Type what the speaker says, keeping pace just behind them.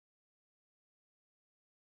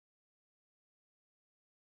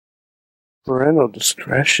Parental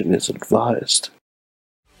discretion is advised.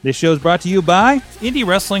 This show is brought to you by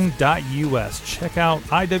IndieWrestling.us. Check out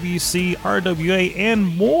IWC, RWA,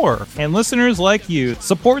 and more. And listeners like you,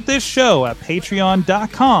 support this show at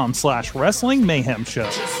Patreon.com/Wrestling Mayhem Show.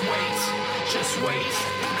 Just wait, just wait,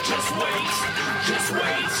 just wait, just wait, just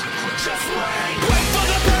wait. Wait for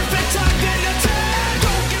the perfect time then attack.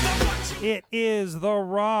 Don't give up what you... It is the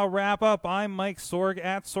Raw Wrap Up. I'm Mike Sorg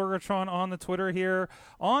at Sorgatron on the Twitter here.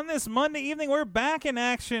 On this Monday evening, we're back in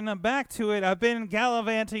action. I'm back to it. I've been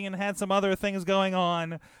gallivanting and had some other things going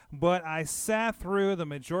on, but I sat through the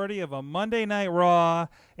majority of a Monday Night Raw,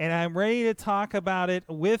 and I'm ready to talk about it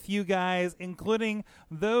with you guys, including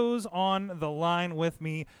those on the line with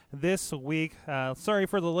me this week. Sorry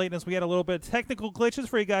for the lateness. We had a little bit of technical glitches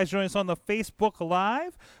for you guys joining us on the Facebook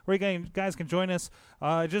Live, where you guys can join us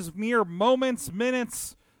just mere moments,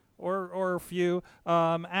 minutes, or a few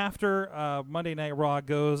after Monday Night Raw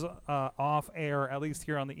goes off air, at least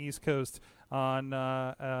here on the East Coast, on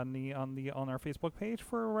our Facebook page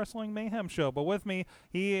for Wrestling Mayhem Show. But with me,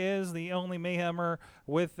 he is the only Mayhemmer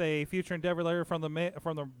with a future endeavor letter from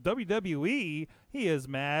the WWE. He is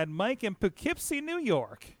Mad Mike in Poughkeepsie, New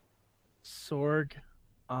York. Sorg,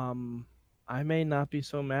 I may not be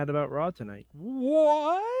so mad about Raw tonight.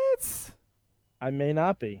 What? I may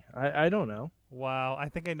not be. I don't know. Wow, I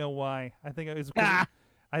think I know why. I think it was.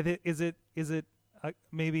 Is it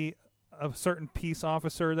maybe a certain peace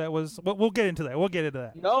officer that was? But we'll get into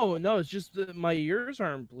that. No, it's just that my ears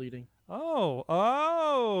aren't bleeding. Oh!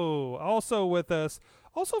 Also with us,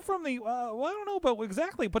 also from the I don't know about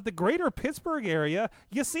exactly, but the greater Pittsburgh area.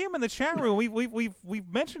 You see him in the chat room. We've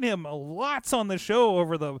mentioned him lots on the show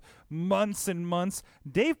over the months and months.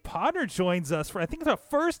 Dave Podnar joins us for I think the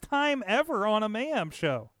first time ever on a Mayhem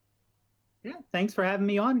show. Yeah, thanks for having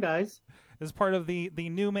me on, guys. As part of the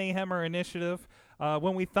new Mayhemmer initiative,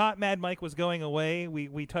 when we thought Mad Mike was going away, we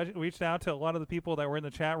reached out to a lot of the people that were in the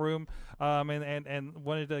chat room and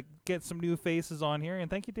wanted to get some new faces on here. And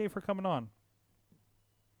thank you, Dave, for coming on.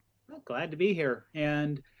 Well, glad to be here.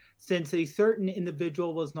 And since a certain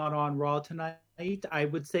individual was not on Raw tonight, I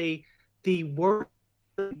would say the worst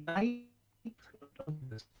night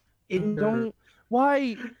in Don't.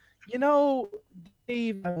 Why? You know,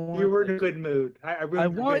 Dave, you were in a good mood. I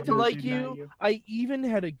wanted to like you. I even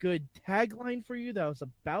had a good tagline for you that I was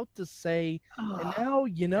about to say, and now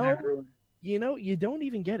you don't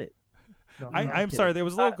even get it. No, I'm sorry. There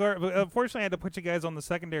was a little unfortunately, I had to put you guys on the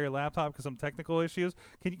secondary laptop because some technical issues.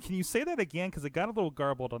 Can you say that again? Because it got a little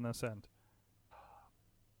garbled on this end.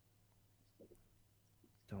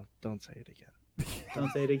 Don't say it again.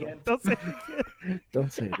 Don't say it again. Don't say it again.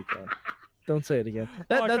 Don't say it again. Don't say it again.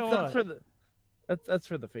 That's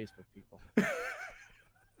for the Facebook people.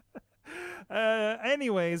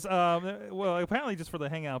 Anyways, well, apparently just for the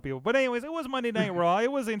Hangout people. But anyways, it was Monday Night Raw.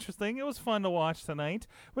 It was interesting. It was fun to watch tonight.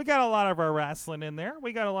 We got a lot of our wrestling in there.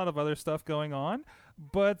 We got a lot of other stuff going on.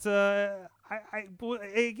 But I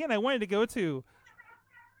wanted to go to.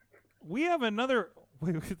 We have another.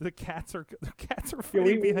 The cats are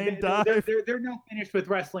fighting behind Dive. They're not finished with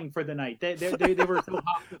wrestling for the night. They were so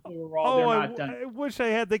hot before Raw. They're not done. I wish I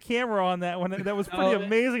had the camera on that one. That was pretty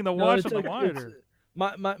amazing to watch on the monitor.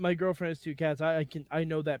 My girlfriend has two cats. I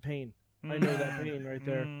know that pain. I know that pain right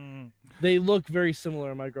there. They look very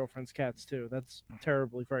similar. My girlfriend's cats too. That's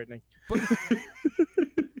terribly frightening.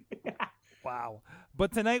 Wow.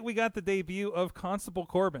 But tonight we got the debut of Constable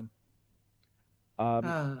Corbin.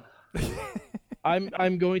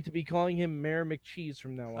 I'm going to be calling him Mayor McCheese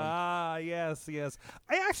from now on. Ah, yes.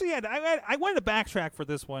 I actually I wanted to backtrack for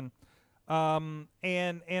this one, and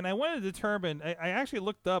I wanted to determine. I actually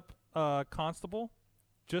looked up Constable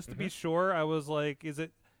just to be sure. I was like, is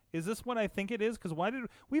this what I think it is? Because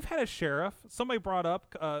we've had a sheriff? Somebody brought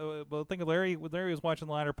up. I think Larry was watching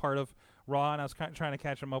the latter part of Raw, and I was trying to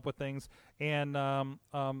catch him up with things, and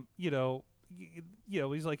he's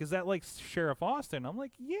like, is that like Sheriff Austin? I'm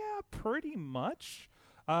like, yeah, pretty much.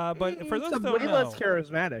 But for those that don't know, less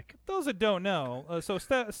charismatic. Those that don't know, so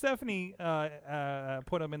Stephanie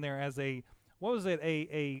put him in there as a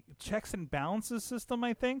checks and balances system,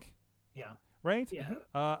 I think. Yeah. Right? Yeah.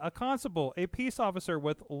 A constable, a peace officer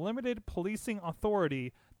with limited policing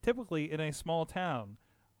authority, typically in a small town,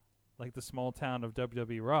 like the small town of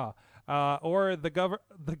WWE Raw, or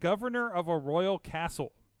the governor of a royal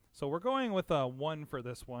castle. So we're going with a 1 for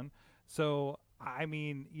this one. So, I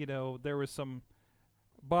mean, there was some...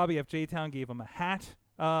 Bobby F. J-Town gave him a hat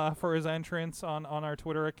for his entrance on our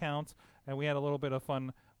Twitter account, and we had a little bit of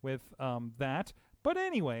fun with that. But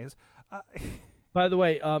anyways... By the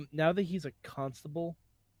way, now that he's a constable,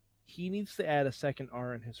 he needs to add a second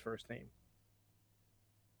R in his first name.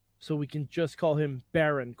 so we can just call him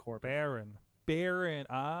Baron Corbin. Baron.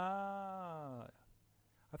 Ah,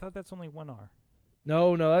 I thought that's only one R.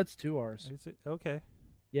 No, that's 2 R's. Is it okay?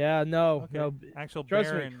 Yeah, no. Actual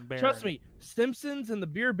Trust Baron. me. Trust me. Simpsons and the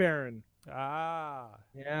Beer Baron. Ah,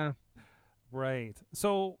 Yeah. right.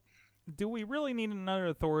 So, do we really need another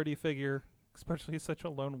authority figure, especially such a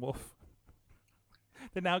lone wolf,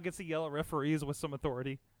 that now gets to yell at referees with some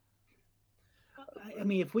authority? I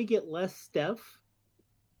mean, if we get less Steph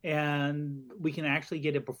and we can actually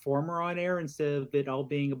get a performer on air instead of it all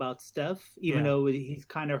being about Steph, even though he's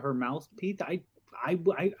kind of her mouthpiece, I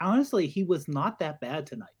honestly, he was not that bad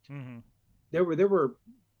tonight. Mm-hmm. There were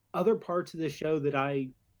other parts of the show that I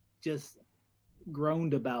just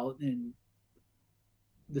groaned about, and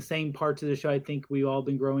the same parts of the show I think we've all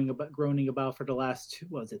been groaning about for the last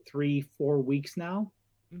 3-4 weeks now.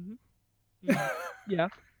 Mm-hmm. Yeah.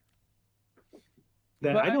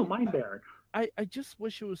 That I don't mind Baron. I just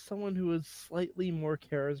wish it was someone who was slightly more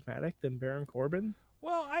charismatic than Baron Corbin.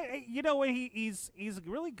 Well, I you know what, he's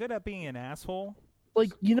really good at being an asshole.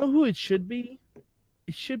 Like, you know who it should be?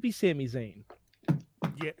 It should be Sami Zayn.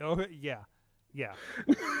 Yeah. Oh, yeah. Yeah.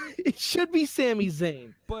 It should be Sami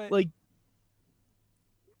Zayn. But like,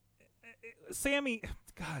 Sammy,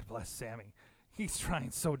 God bless Sammy. He's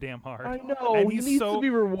trying so damn hard. I know. And he needs to be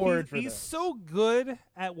rewarded for this. He's so good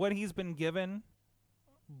at what he's been given,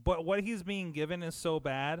 but what he's being given is so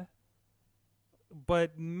bad.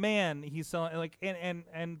 But man, he's selling like and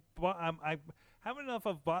I have enough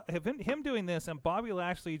of him doing this and Bobby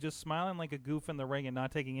Lashley just smiling like a goof in the ring and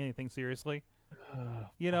not taking anything seriously.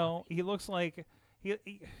 You know, he looks like I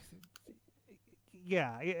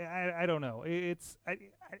don't know. It's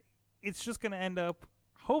just going to end up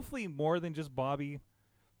hopefully more than just Bobby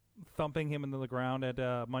thumping him into the ground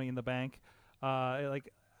at Money in the Bank. I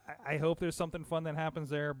hope there's something fun that happens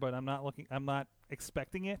there, but I'm not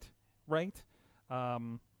expecting it, right? I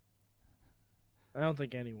don't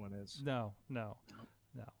think anyone is. No.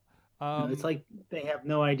 It's like they have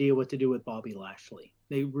no idea what to do with Bobby Lashley.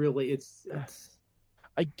 They really, it's.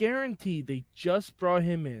 I guarantee they just brought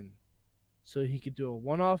him in so he could do a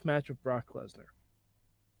one-off match with Brock Lesnar.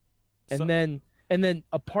 And then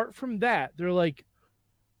apart from that, they're like,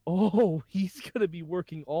 oh, he's gonna be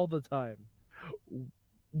working all the time.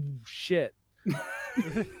 Shit.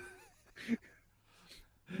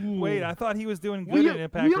 Wait, I thought he was doing good in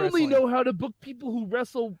Impact We Wrestling. only know how to book people who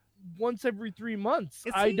wrestle once every 3 months.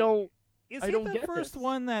 Is I he don't the first this.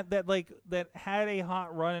 one that had a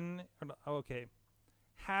hot run? Okay,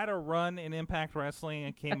 had a run in Impact Wrestling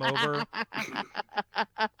and came over.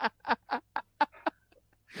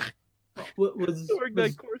 What was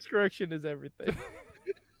that course correction is everything.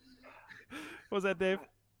 What was that, Dave?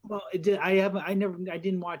 Well, I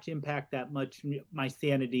didn't watch Impact that much. My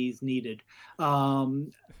sanity's needed.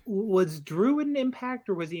 Was Drew in Impact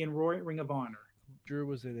or was he in Ring of Honor? Drew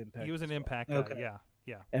was in Impact. He was an Impact guy. Okay.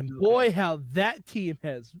 Yeah. And boy, how that team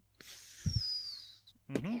has.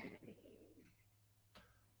 Mm-hmm.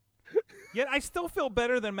 Yet I still feel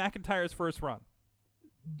better than McIntyre's first run.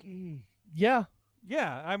 Yeah.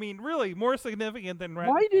 Yeah, I mean, really, more significant than.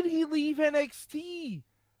 Why did he leave NXT?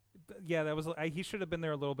 Yeah, that was. He should have been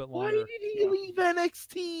there a little bit longer. Why did he leave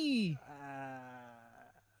NXT?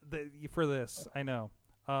 For this, I know.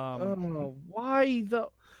 Why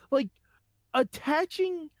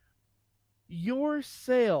attaching your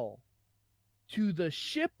sail to the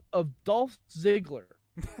ship of Dolph Ziggler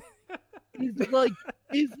is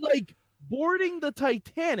like boarding the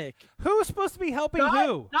Titanic. Who's supposed to be helping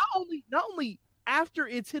who? Not only after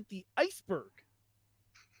it's hit the iceberg.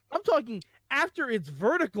 I'm talking after it's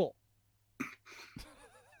vertical.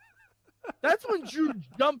 That's when Drew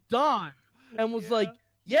jumped on and was like,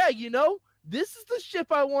 yeah, this is the ship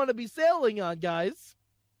I want to be sailing on, guys.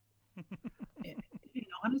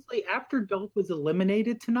 Honestly, after Dolph was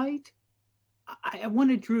eliminated tonight, I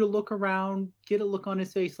wanted Drew to look around, get a look on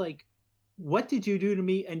his face like, what did you do to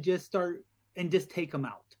me? And just take him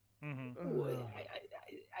out. Mm-hmm.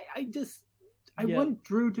 I want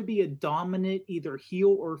Drew to be a dominant, either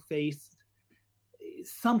heel or face,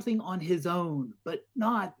 something on his own, but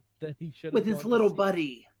not that he should with his little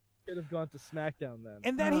buddy. Should have gone to SmackDown then.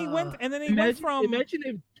 And then he went from.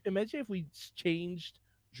 Imagine if we changed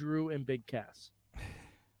Drew and Big Cass.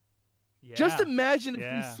 Yeah. Just imagine if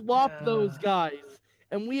we swapped those guys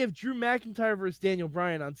and we have Drew McIntyre versus Daniel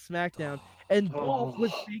Bryan on SmackDown and Dolph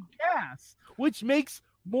with Big Cass, which makes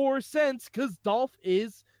more sense because Dolph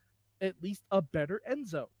is at least a better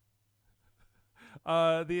Enzo.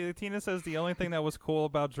 The Tina says the only thing that was cool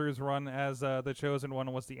about Drew's run as the Chosen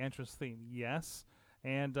One was the entrance theme. Yes,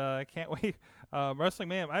 And I can't wait. Wrestling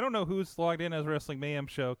Mayhem. I don't know who's logged in as Wrestling Mayhem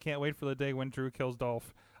show. Can't wait for the day when Drew kills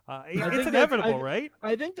Dolph. It's inevitable, right?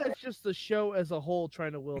 I think that's just the show as a whole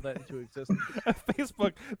trying to will that into existence.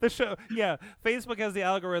 Facebook, the show, yeah. Facebook has the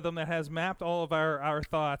algorithm that has mapped all of our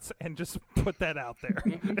thoughts and just put that out there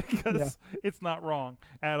because it's not wrong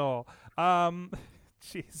at all.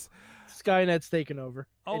 Jeez. Skynet's taken over,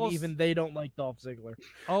 Also, and even they don't like Dolph Ziggler.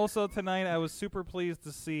 Also tonight, I was super pleased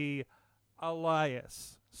to see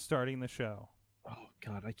Elias starting the show. Oh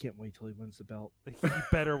God, I can't wait till he wins the belt. He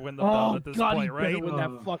better win the belt at this point, right? He better win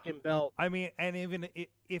that fucking belt. I mean, and even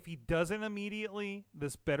if he doesn't immediately,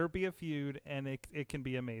 this better be a feud, and it can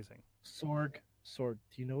be amazing. Sorg, do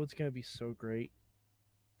you know what's gonna be so great?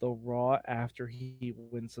 The Raw after he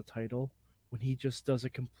wins the title, when he just does a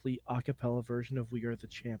complete a cappella version of "We Are the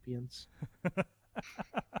Champions."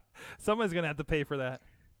 Someone's gonna have to pay for that.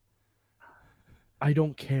 I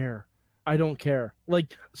don't care.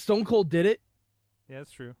 Like Stone Cold did it. Yeah,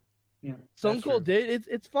 that's true. Yeah, Stone Cold did.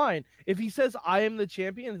 It's fine. If he says I am the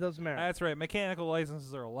champion, it doesn't matter. That's right. Mechanical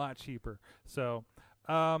licenses are a lot cheaper. So,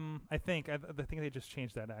 I think they just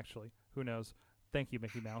changed that actually. Who knows? Thank you,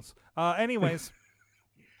 Mickey Mouse. Anyways,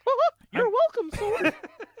 you're welcome, Sorg.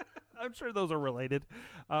 I'm sure those are related.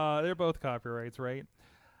 They're both copyrights, right?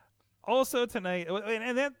 Also tonight,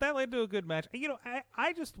 and that led to a good match. You know,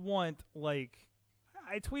 I just want, like,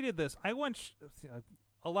 I tweeted this. I want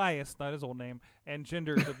Elias, not his old name, and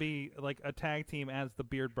Jinder to be like a tag team as the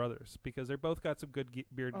Beard Brothers because they're both got some good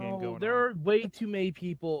beard game going on. There are way too many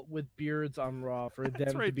people with beards on Raw for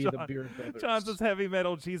them to be the Beard Brothers. John says heavy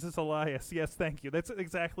metal Jesus Elias. Yes, thank you. That's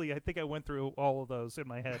exactly. I think I went through all of those in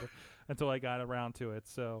my head until I got around to it.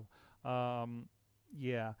 So,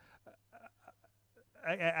 yeah.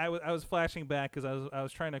 I was flashing back because I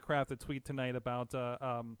was trying to craft a tweet tonight about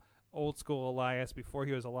old school Elias before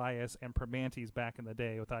he was Elias and Permantes back in the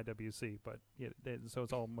day with IWC, but so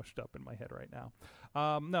it's all mushed up in my head right now.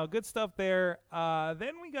 No, good stuff there.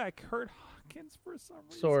 Then we got Kurt Hawkins for some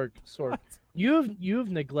reason. Sorg, you have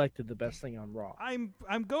neglected the best thing on Raw.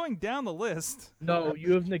 I'm going down the list. No,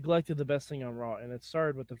 you have neglected the best thing on Raw, and it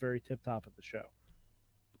started with the very tip top of the show.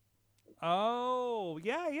 Oh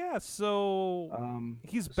yeah. So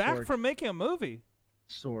he's back from making a movie.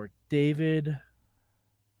 Sorg, David.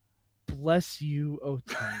 Bless you,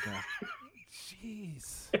 Otunga.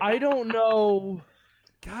 Jeez. I don't know,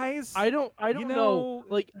 guys. I don't know.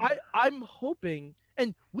 Like I'm hoping,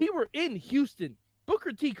 and we were in Houston.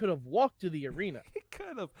 Booker T could have walked to the arena. He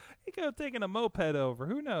could have taken a moped over.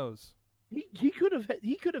 Who knows? He could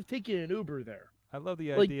have taken an Uber there. I love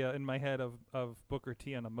the idea in my head of Booker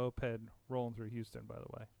T on a moped rolling through Houston. By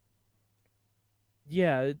the way.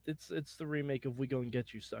 Yeah, it's the remake of We Go and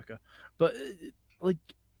Get You, Sucker. But like.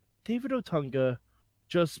 David Otunga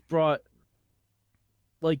just brought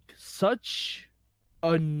like such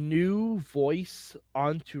a new voice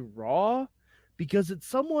onto Raw because it's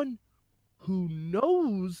someone who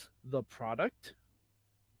knows the product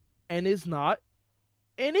and is not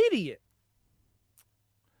an idiot.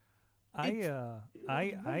 I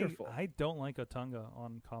don't like Otunga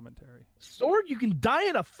on commentary. Sorg, you can die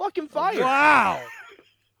in a fucking fire.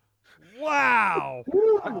 Wow.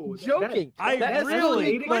 I'm joking. I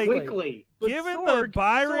really quickly. Given the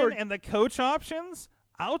Byron and the coach options,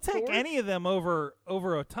 I'll take any of them over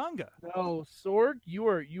Otunga. No, Sorg, you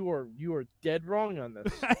are dead wrong on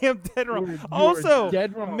this. I am dead wrong. Also,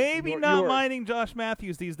 dead wrong. Maybe not minding Josh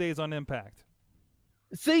Matthews these days on Impact.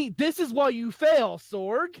 See, this is why you fail,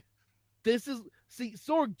 Sorg.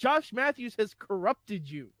 Sorg, Josh Matthews has corrupted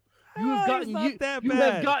you. You have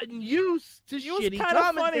gotten used to shitty commentary. It was kind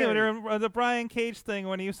of funny during the Brian Cage thing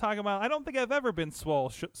when he was talking about, I don't think I've ever been swole,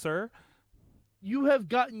 sir. You have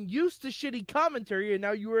gotten used to shitty commentary, and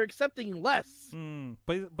now you are accepting less.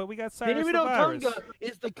 But we got Cyrus David the Virus. Otunga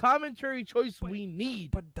is the commentary choice we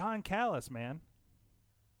need. But Don Callis, man.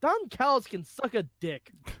 Don Callis can suck a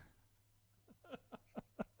dick.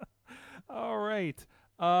 All right.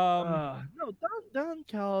 No, Don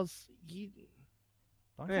Callis,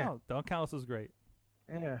 Don Callis is great.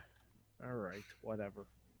 Yeah. All right. Whatever.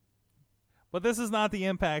 But this is not the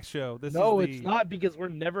Impact show. It's not because we're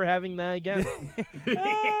never having that again.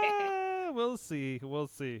 We'll see.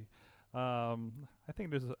 I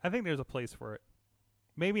think there's a place for it.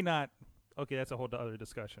 Maybe not. Okay, that's a whole other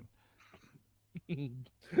discussion. I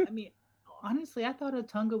mean, honestly, I thought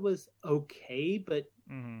Otunga was okay, but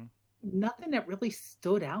nothing that really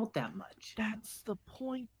stood out that much. That's the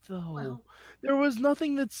point, though. Well, there was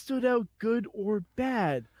nothing that stood out good or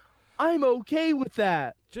bad. I'm okay with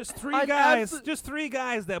that. Just three guys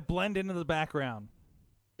that blend into the background.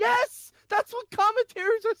 Yes, that's what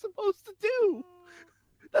commentaries are supposed to do.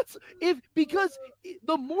 Because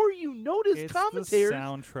the more you notice It's commentators, the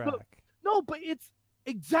soundtrack. but it's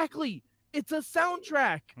exactly it's a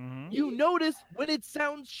soundtrack. Mhm. You notice when it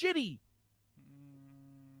sounds shitty.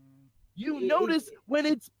 You notice when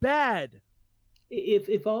it's bad.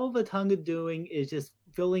 If all the Tonga doing is just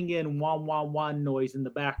filling in wah wah wah noise in the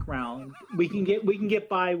background, we can get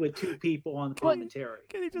by with two people on commentary.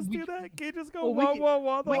 Can you just do that? Can you just go Well, wah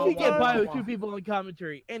wah wah? We the can whole get time? by with two people on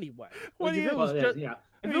commentary anyway. What Like, do if you- it was Well, just, yeah.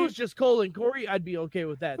 if it was just Cole and Corey, I'd be okay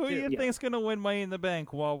with that Who do too. you think's gonna win Money in the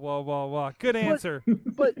Bank? Wah wah wah wah. Good answer.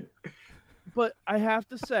 But I have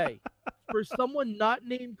to say, for someone not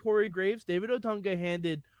named Corey Graves, David Otunga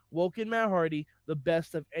handed Woken Matt Hardy the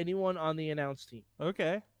best of anyone on the announce team.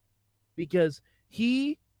 Okay. Because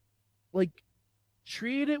he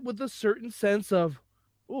treated it with a certain sense of,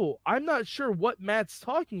 oh, I'm not sure what Matt's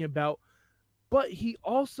talking about, but he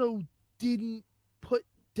also didn't put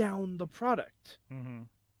down the product. Mm-hmm.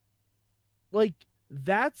 Like,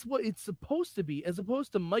 that's what it's supposed to be, as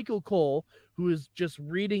opposed to Michael Cole, who is just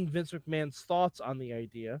reading Vince McMahon's thoughts on the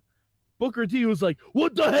idea. Booker T was like,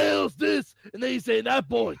 what the hell is this? And then he's saying, that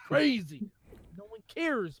boy crazy. No one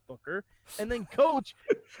cares, Booker. And then Coach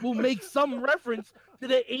will make some reference to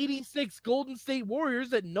the 86 Golden State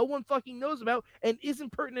Warriors that no one fucking knows about and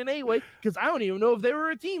isn't pertinent anyway, because I don't even know if they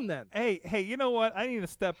were a team then. Hey, you know what? I need to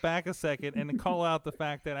step back a second and call out the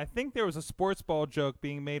fact that I think there was a sports ball joke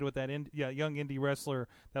being made with that young indie wrestler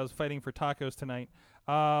that was fighting for tacos tonight.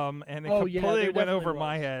 And it completely went over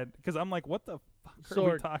my head because I'm like, what the fuck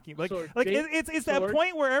are we talking? It's that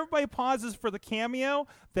point where everybody pauses for the cameo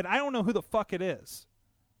that I don't know who the fuck it is.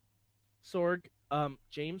 Sorg,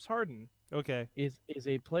 James Harden Okay. is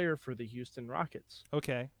a player for the Houston Rockets.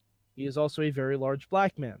 Okay. He is also a very large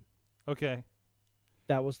black man. Okay.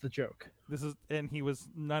 That was the joke. And he was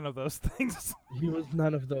none of those things. He was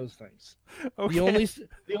none of those things. Okay.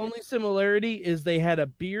 The only similarity is they had a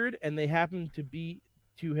beard and they happened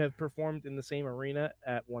to have performed in the same arena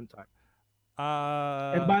at one time.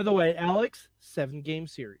 And by the way, Alex, 7-game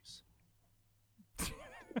series.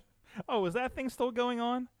 Oh, is that thing still going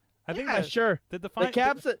on? I think sure. Did the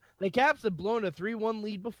Caps had blown a 3-1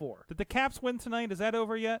 lead before. Did the Caps win tonight? Is that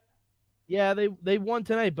over yet? Yeah, they won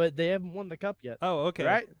tonight, but they haven't won the cup yet. Oh, okay.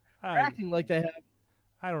 Right? They're acting like they have.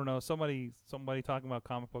 I don't know. Somebody talking about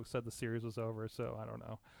comic books said the series was over, so I don't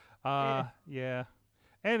know. Yeah.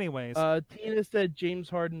 Anyways. Tina said James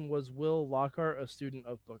Harden was Will Lockhart, a student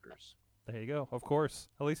of Booker's. There you go. Of course.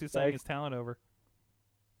 At least he's selling his talent over.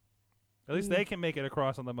 At least they can make it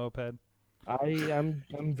across on the moped. I'm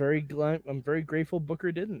very glad. I'm very grateful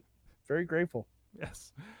Booker didn't. Very grateful.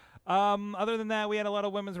 Yes. Other than that, we had a lot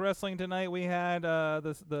of women's wrestling tonight. We had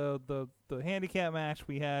the handicap match.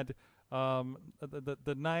 We had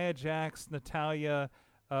the Nia Jax, Natalya,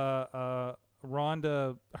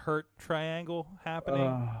 Ronda Hurt triangle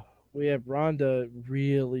happening. We have Ronda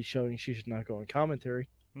really showing she should not go on commentary.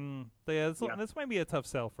 This might be a tough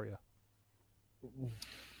sell for you.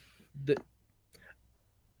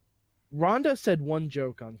 Ronda said one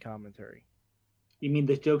joke on commentary. You mean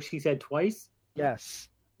the joke she said twice? Yes.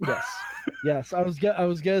 Yes. I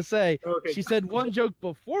was gonna say she said one joke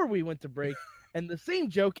before we went to break, and the same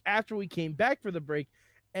joke after we came back for the break,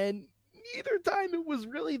 and neither time it was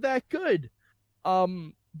really that good.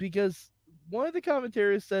 Because one of the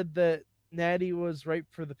commentators said that Natty was ripe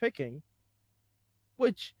for the picking,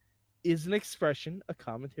 which is an expression a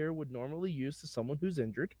commentator would normally use to someone who's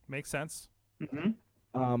injured. Makes sense.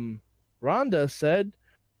 Mm-hmm. Rhonda said,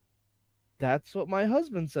 "That's what my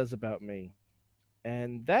husband says about me."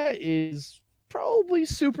 And that is probably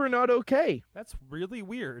super not okay. That's really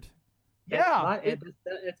weird.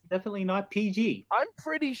 It's definitely not PG. I'm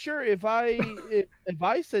pretty sure if I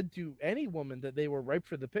said to any woman that they were ripe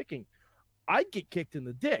for the picking, I'd get kicked in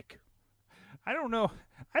the dick. I don't know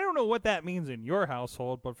what that means in your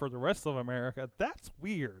household, but for the rest of America, that's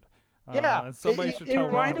weird. Yeah, somebody should tell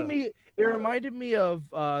reminded Rhonda. me. It reminded me of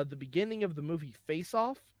the beginning of the movie Face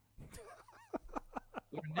Off,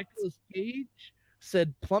 where Nicolas Cage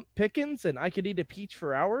said "plump pickings" and I could eat a peach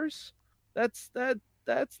for hours. That's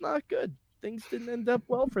not good. Things didn't end up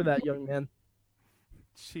well for that young man.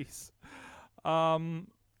 Jeez.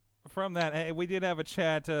 From that, we did have a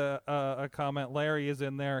chat, a comment. Larry is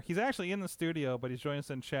in there. He's actually in the studio, but he's joining us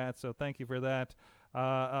in chat, so thank you for that.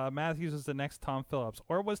 Matthews is the next Tom Phillips.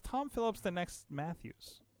 Or was Tom Phillips the next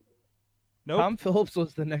Matthews? Nope. Tom Phillips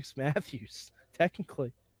was the next Matthews,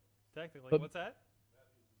 technically. What's that?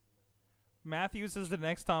 Matthews is the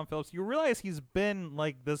next Tom Phillips. You realize he's been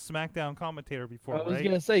like the SmackDown commentator before, right? I was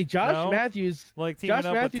gonna say Josh Matthews, like teaming up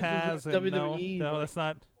with Matthews Taz. was And WWE. no, that's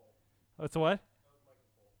not. That's what?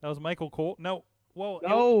 That was Michael Cole. No, Well,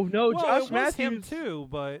 No, well, Josh it was him Matthews too,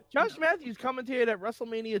 but Josh Matthews commentated at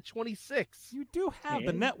WrestleMania 26. you do have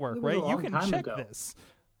the Yeah, network, it was a right? You long can time check ago. this.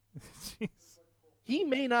 Jeez. He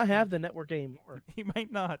may not have the network anymore. He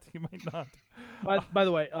might not. He might not. By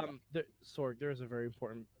the way, Sorg, there is a very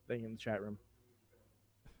important thing in the chat room.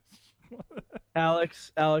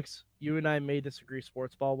 Alex, you and I may disagree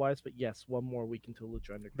sports ball wise, but yes, one more week until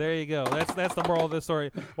Lucha Underground. There you go. That's the moral of the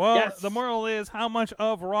story. Well, Yes. the moral is how much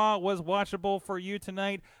of Raw was watchable for you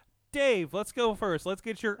tonight. Dave, let's go first. Let's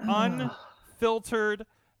get your unfiltered,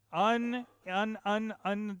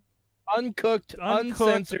 Uncooked,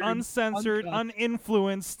 uncensored, uncut.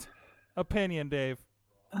 uninfluenced opinion, Dave.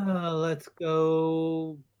 Let's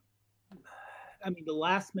go. I mean, the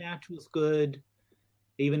last match was good,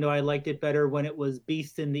 even though I liked it better when it was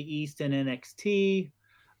Beast in the East and NXT.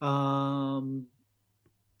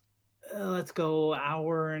 Let's go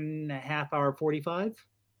hour and a half, hour 45.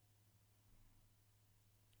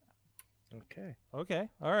 Okay. Okay.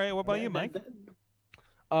 All right. What about you, Mike?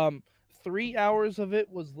 3 hours of it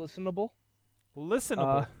was listenable.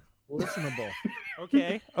 Listenable. Listenable.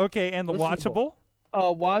 Okay. Okay. And the Listenable.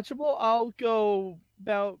 watchable? Watchable, I'll go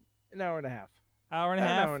about an hour and a half. Hour and a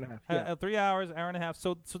About an half. hour and a half, yeah. 3 hours, hour and a half.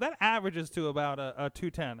 So that averages to about a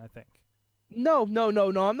 210, I think. No.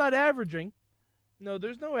 I'm not averaging. No,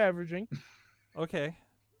 there's no averaging. Okay.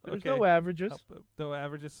 There's okay. no averages. No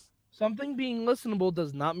averages. Something being listenable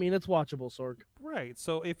does not mean it's watchable, Sorg. Right.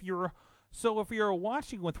 So if you're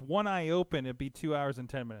watching with one eye open, it'd be 2 hours and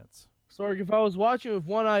 10 minutes. Sorg, if I was watching with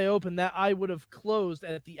one eye open, that eye would have closed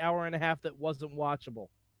at the hour and a half that wasn't watchable.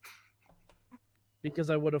 Because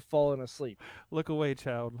I would have fallen asleep. Look away,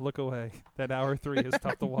 child. Look away. That hour 3 is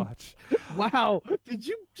tough to watch. Wow. Did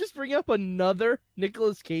you just bring up another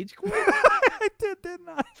Nicolas Cage quote? I did, didn't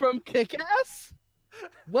I? From Kick-Ass?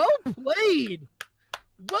 Well played.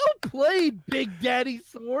 Well played, Big Daddy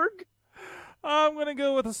Sorg. I'm gonna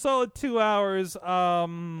go with a solid 2 hours.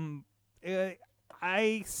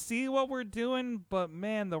 I see what we're doing, but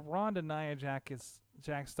man, the Ronda Nia Jax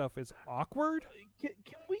stuff is awkward. Can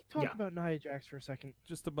we talk about Nia Jax for a second?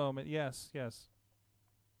 Just a moment. Yes.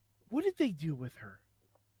 What did they do with her?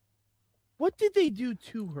 What did they do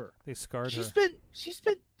to her? They scarred her. She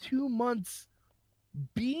spent 2 months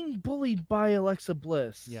being bullied by Alexa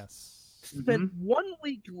Bliss. Yes. Spent 1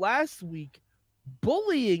 week last week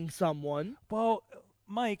bullying someone. Well,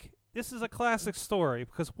 Mike, this is a classic story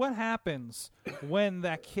because what happens when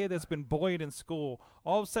that kid that's been bullied in school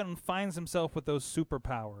all of a sudden finds himself with those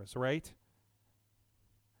superpowers, right?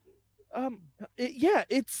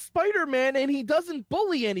 It's Spider-Man, and he doesn't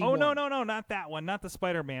bully anyone. Oh, no, not that one. Not the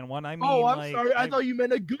Spider-Man one. I mean, I'm sorry. I thought you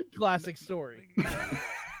meant a good classic story.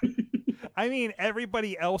 I mean,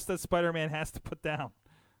 everybody else that Spider-Man has to put down.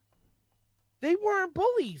 They weren't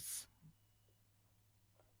bullies.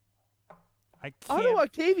 Otto can't.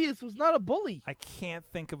 Octavius was not a bully. I can't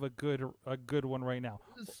think of a good one right now.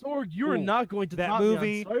 Sorg, you are not going to that top movie.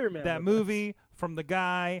 me on Spider-Man That with movie from the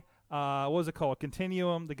guy. What was it called?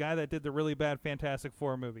 Continuum. The guy that did the really bad Fantastic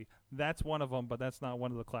Four movie. That's one of them, but that's not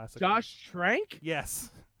one of the classics. Josh Trank?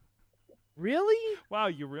 Yes. Really? Wow,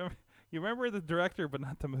 you remember the director, but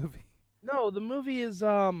not the movie. No, the movie is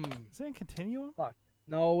Is it in Continuum? Fuck.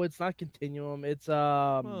 No, it's not Continuum. It's One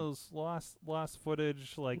of those lost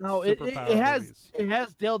footage like no, it superpower movies.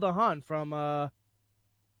 has Dale DeHaan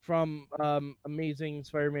from Amazing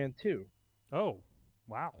Spider-Man 2. Oh,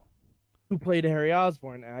 wow. Who played Harry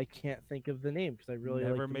Osborn? And I can't think of the name because I really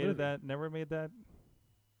never like the made movie. that. Never made that.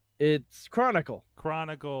 It's Chronicle.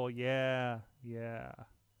 Yeah.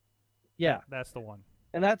 That's the one.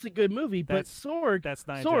 And that's a good movie. But Sorg, That's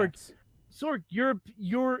Nia Sorg, Jax. Sorg,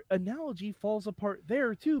 your analogy falls apart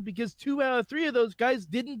there too because 2 out of 3 of those guys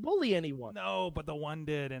didn't bully anyone. No, but the one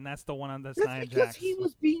did, and that's the one on this That's Nia because Jax. he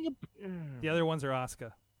was being The other ones are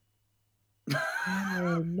Asuka.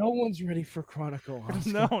 no one's ready for Chronicle.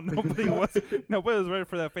 No, nobody was. Nobody was ready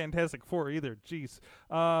for that Fantastic Four either. Jeez.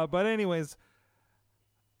 But anyways,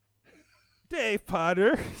 Dave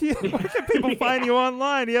Podnar, where can people find you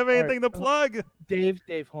online? Do you have anything to plug? Dave,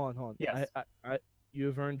 hold on. Yes. You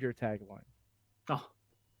have earned your tagline. Oh.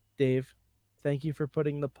 Dave, thank you for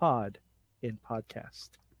putting the pod in podcast.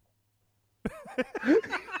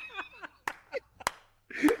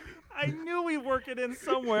 I knew we'd work it in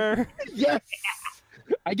somewhere. Yes!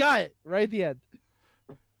 I got it right at the end.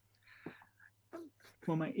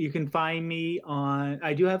 Well, you can find me on.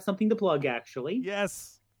 I do have something to plug, actually.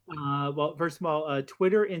 Yes. Well, first of all,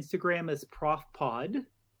 Twitter, Instagram is ProfPod,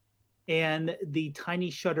 and the Tiny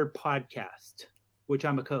Shutter podcast, which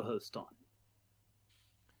I'm a co-host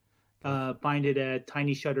on. Find it at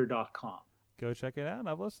tinyshutter.com. Go check it out.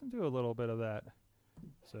 I've listened to a little bit of that.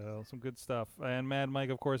 So some good stuff. And Mad Mike,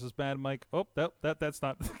 of course, is Mad Mike. Oh, that's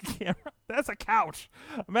not the camera. That's a couch.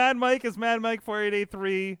 Mad Mike is Mad Mike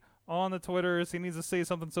 4883 on the Twitters. He needs to say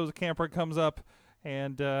something so his camera comes up.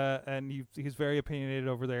 And he's very opinionated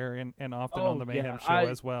over there and often on the Mayhem show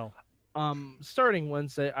as well. Starting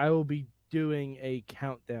Wednesday, I will be doing a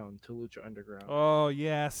countdown to Lucha Underground. Oh,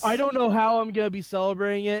 yes. I don't know how I'm going to be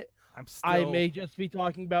celebrating it. I may just be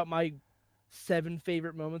talking about my 7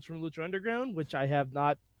 favorite moments from Lucha Underground, which I have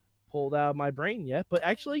not pulled out of my brain yet. But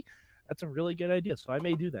actually, that's a really good idea, so I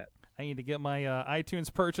may do that. I need to get my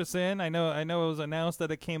iTunes purchase in. I know it was announced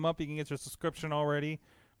that it came up. You can get your subscription already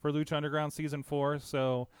for Lucha Underground Season 4.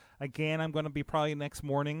 So, again, I'm going to be probably next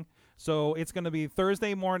morning. So, it's going to be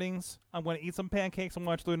Thursday mornings. I'm going to eat some pancakes and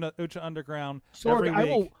watch Lucha Underground every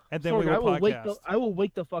week. And then we will podcast. I will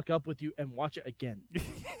wake the fuck up with you and watch it again.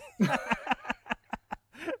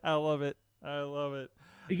 I love it. I love it.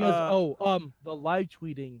 Because, the live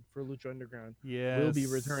tweeting for Lucha Underground will be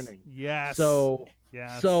returning. Yes. So,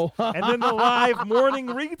 and then the live morning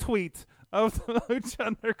retweet of the Lucha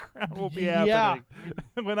Underground will be happening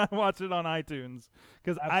when I watch it on iTunes,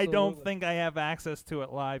 because I don't think I have access to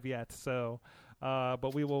it live yet. So,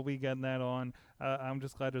 but we will be getting that on. I'm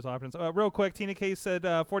just glad there's options. Real quick, Tina K said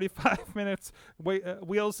 45 minutes.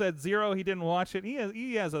 Wheel said 0. He didn't watch it.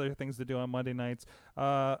 He has other things to do on Monday nights.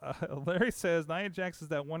 Larry says Nia Jax is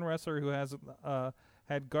that one wrestler who has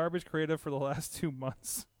had garbage creative for the last 2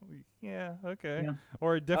 months. Yeah, okay. Yeah.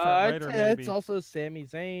 Or a different writer, maybe. It's also Sami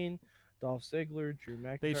Zayn, Dolph Ziggler, Drew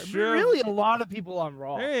McIntyre. Really a lot of people on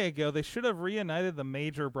Raw. There you go. They should have reunited the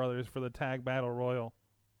Major Brothers for the Tag Battle Royal.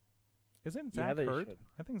 Isn't Zach hurt? Should.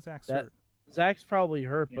 I think Zach's hurt. Zach's probably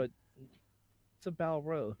hurt, but it's a Battle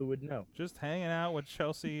Royal. Who would know? Just hanging out with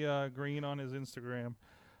Chelsea Green on his Instagram.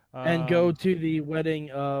 And go to the wedding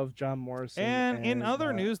of John Morrison. And in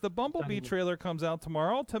other news, the Bumblebee trailer comes out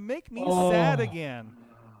tomorrow to make me sad again.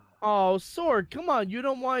 Oh, Sorg, come on. You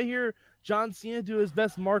don't want to hear John Cena do his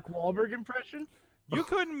best Mark Wahlberg impression? You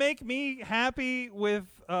couldn't make me happy with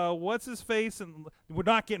what's his face, and we're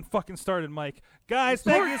not getting fucking started, Mike. Guys,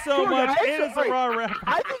 thank you so much. It is the Raw Wrap Up.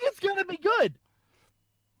 I think it's gonna be good.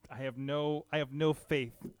 I have no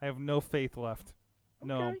faith. I have no faith left. Okay.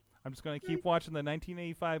 No, I'm just gonna keep watching the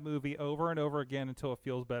 1985 movie over and over again until it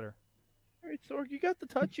feels better. All right, Sorg, you got the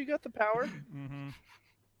touch, you got the power.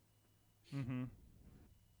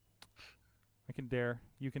 I can dare.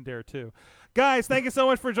 You can dare too. Guys, thank you so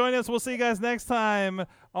much for joining us. We'll see you guys next time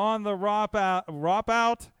on the Wrap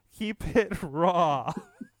Out. Keep it raw.